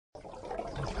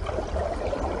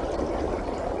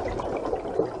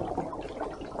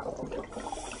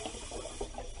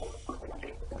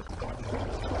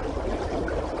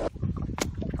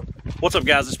What's up,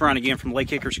 guys? It's Brian again from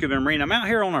LakeHickoryScuba and Marina. I'm out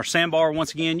here on our sandbar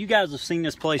once again. You guys have seen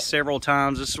this place several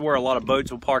times. This is where a lot of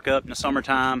boats will park up in the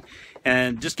summertime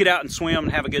and just get out and swim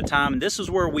and have a good time. And this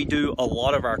is where we do a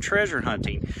lot of our treasure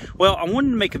hunting. Well, I wanted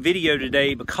to make a video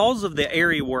today because of the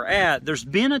area we're at. There's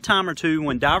been a time or two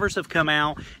when divers have come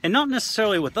out, and not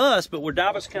necessarily with us, but where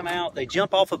divers come out, they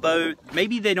jump off a boat,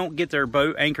 maybe they don't get their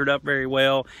boat anchored up very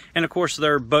well, and of course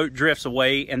their boat drifts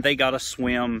away and they gotta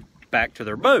swim back to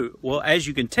their boat. Well, as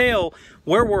you can tell,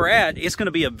 where we're at, it's going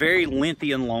to be a very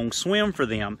lengthy and long swim for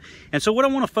them. And so what I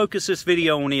want to focus this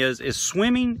video on is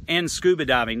swimming and scuba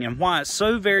diving, and why it's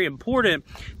so very important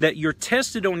that you're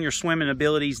tested on your swimming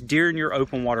abilities during your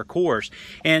open water course.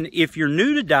 And if you're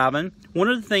new to diving, one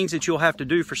of the things that you'll have to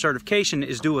do for certification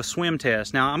is do a swim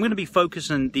test. Now, I'm going to be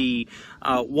focusing the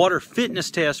water fitness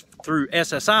test through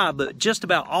SSI, but just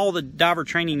about all the diver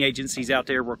training agencies out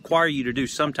there require you to do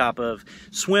some type of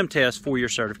swim test for your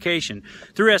certification.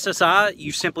 Through SSI,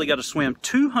 you simply got to swim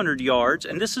 200 yards,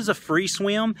 and this is a free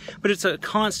swim, but it's a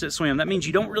constant swim. That means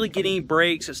you don't really get any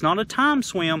breaks. It's not a time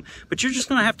swim, but you're just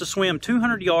going to have to swim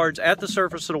 200 yards at the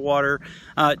surface of the water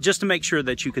just to make sure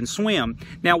that you can swim.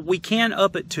 Now, we can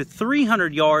up it to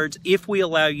 300 yards if we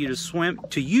allow you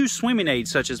to use swimming aids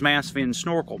such as mask, fin,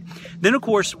 snorkel. Then, of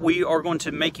course, we are going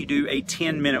to make you do a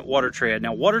 10-minute water tread.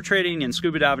 Now, water treading in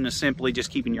scuba diving is simply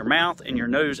just keeping your mouth and your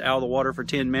nose out of the water for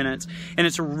 10 minutes, and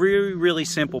it's a really, really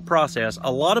simple process.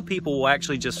 A lot of people will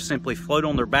actually just simply float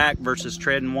on their back versus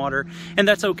tread in water, and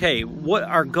that's okay. What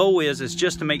our goal is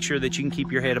just to make sure that you can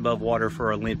keep your head above water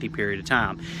for a lengthy period of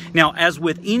time. Now, as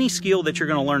with any skill that you're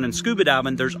going to learn in scuba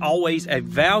diving, there's always a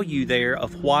value there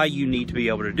of why you need to be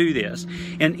able to do this.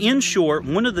 And in short,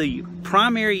 one of the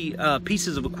primary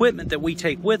pieces of equipment that we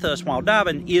take with us while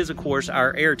diving is, of course,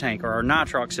 our air tank or our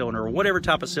nitrox cylinder or whatever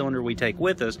type of cylinder we take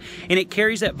with us, and it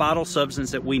carries that vital substance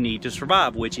that we need to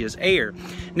survive, which is air.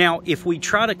 Now, if we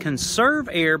try to conserve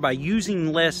air by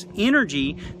using less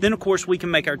energy, then of course we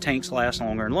can make our tanks last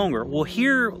longer and longer. Well,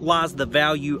 here lies the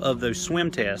value of those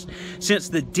swim tests. Since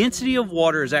the density of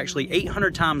water is actually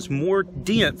 800 times more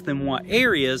dense than what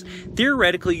air is,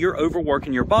 theoretically you're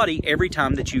overworking your body every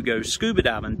time that you go scuba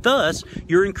diving. Thus,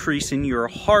 you're increasing your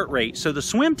heart rate. So the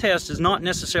swim test is not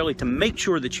necessarily to make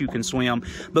sure that you can swim,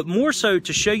 but more so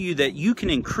to show you that you can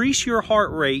increase your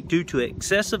heart rate due to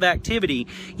excessive activity,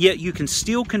 yet you can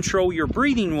still control your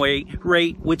breathing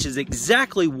rate, which is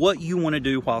exactly what you want to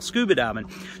do while scuba diving.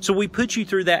 So we put you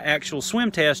through that actual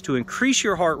swim test to increase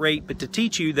your heart rate, but to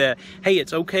teach you that, hey,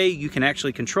 it's okay, you can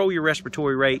actually control your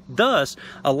respiratory rate, thus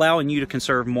allowing you to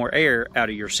conserve more air out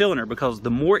of your cylinder, because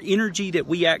the more energy that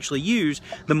we actually use,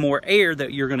 the more air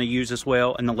that you're going to use as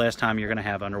well, and the less time you're going to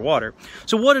have underwater.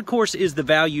 So what, of course, is the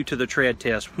value to the tread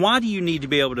test? Why do you need to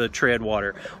be able to tread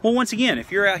water? Well, once again,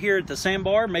 if you're out here at the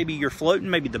sandbar, maybe you're floating,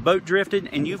 maybe the boat drifted,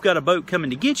 and you've got a boat coming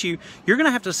to get you, you're going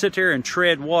to have to sit there and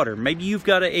tread water. Maybe you've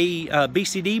got a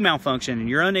BCD malfunction and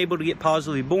you're unable to get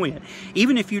positively buoyant.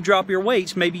 Even if you drop your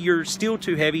weights, maybe you're still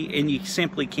too heavy and you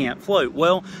simply can't float.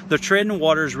 Well, the treading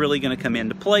water is really going to come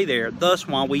into play there. Thus,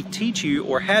 why we teach you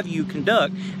or have you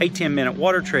conduct a 10-minute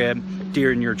water tread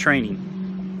during your training.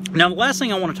 Now, the last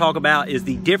thing I want to talk about is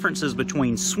the differences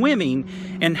between swimming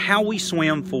and how we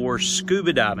swim for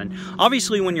scuba diving.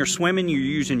 Obviously, when you're swimming, you're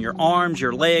using your arms,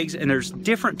 your legs, and there's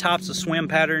different types of swim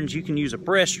patterns. You can use a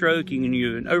breaststroke, you can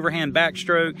use an overhand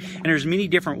backstroke, and there's many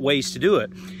different ways to do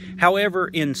it. However,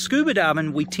 in scuba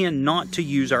diving, we tend not to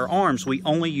use our arms. We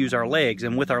only use our legs.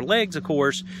 And with our legs, of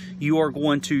course, you are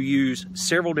going to use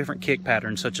several different kick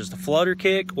patterns, such as the flutter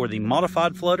kick or the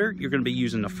modified flutter. You're going to be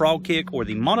using the frog kick or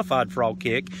the modified frog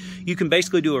kick. You can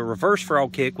basically do a reverse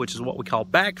frog kick, which is what we call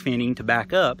back finning, to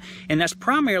back up. And that's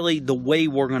primarily the way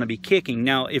we're going to be kicking.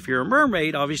 Now, if you're a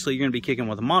mermaid, obviously you're going to be kicking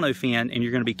with a monofin, and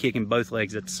you're going to be kicking both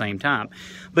legs at the same time.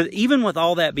 But even with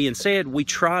all that being said, we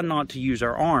try not to use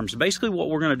our arms. Basically, what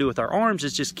we're going to do with our arms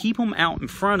is just keep them out in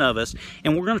front of us,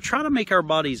 and we're going to try to make our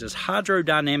bodies as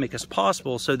hydrodynamic as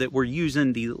possible so that we're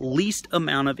using the least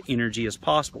amount of energy as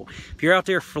possible. If you're out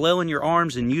there flailing your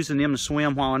arms and using them to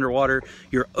swim while underwater,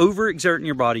 you're overexerting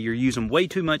your body, you're using way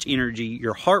too much energy,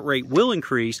 your heart rate will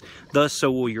increase, thus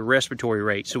so will your respiratory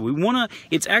rate. So we want to,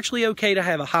 it's actually okay to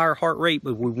have a higher heart rate,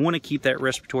 but we want to keep that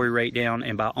respiratory rate down,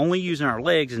 and by only using our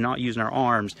legs and not using our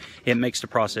arms, it makes the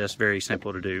process very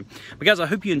simple to do. But guys, I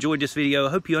hope you enjoyed this video. I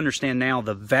hope you understand now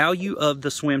the value of the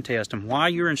swim test and why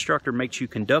your instructor makes you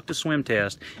conduct a swim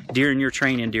test during your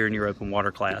training, during your open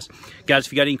water class. Guys,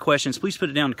 if you got any questions, please put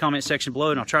it down in the comment section below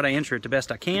and I'll try to answer it the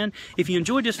best I can. If you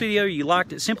enjoyed this video, you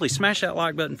liked it, simply smash that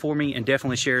like button for me and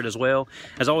definitely share it as well.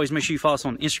 As always, make sure you follow us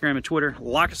on Instagram and Twitter,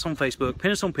 like us on Facebook,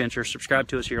 pin us on Pinterest, subscribe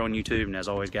to us here on YouTube, and as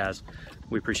always, guys,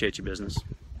 we appreciate your business.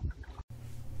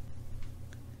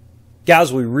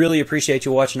 Guys, we really appreciate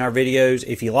you watching our videos.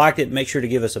 If you liked it, make sure to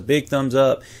give us a big thumbs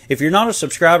up. If you're not a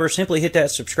subscriber, simply hit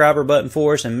that subscriber button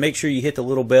for us and make sure you hit the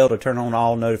little bell to turn on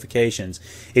all notifications.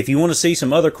 If you want to see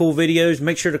some other cool videos,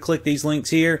 make sure to click these links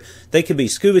here. They could be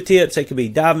scuba tips, they could be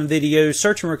diving videos,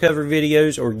 search and recovery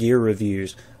videos, or gear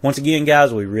reviews. Once again,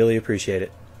 guys, we really appreciate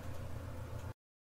it.